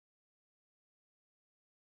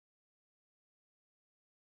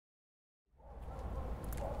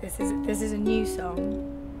This is a new song.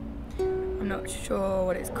 I'm not sure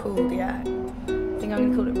what it's called yet. I think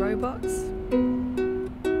I'm gonna call it Robots.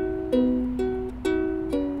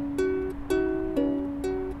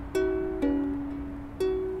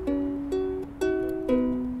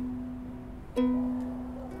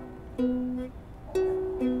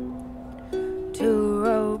 Two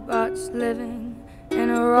robots living in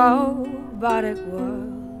a robotic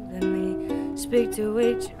world, and we speak to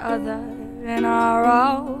each other in our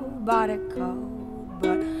robotic code.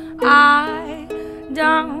 But I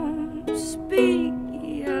don't speak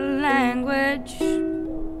your language.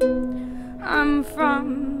 I'm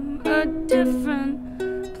from a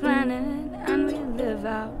different planet, and we live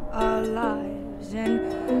out our lives in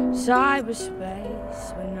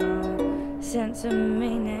cyberspace with no sense of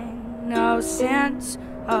meaning, no sense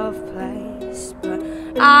of place. But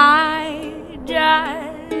I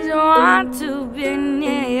just want to be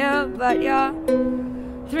near you, but you're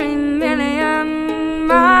 3 million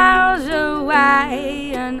miles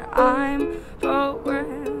away, and I'm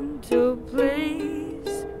programmed to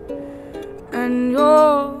please, and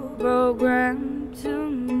you're programmed to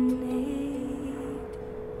need.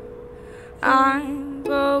 I'm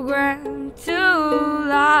programmed to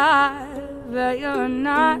lie, but you're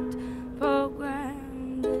not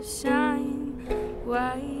programmed the same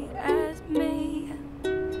way as me.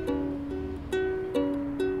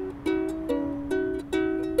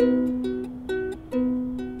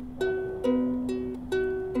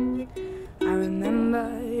 I remember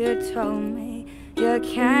you told me you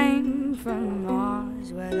came from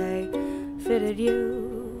Mars, where they fitted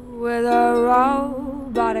you with a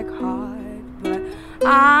robotic heart. But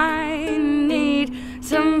I need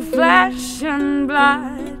some flesh and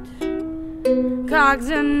blood. Cogs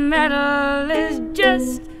and metal is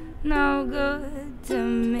just no good to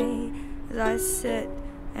me. As I sit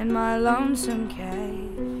in my lonesome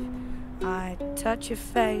cave, I touch your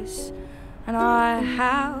face and I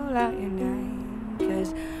howl out your name,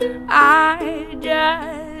 'cause I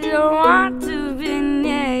just want to be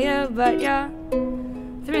near you, but you're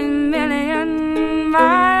 3 million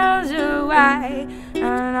miles away,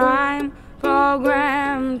 and I'm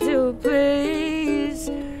programmed to please,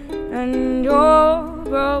 and you're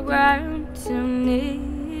programmed to need.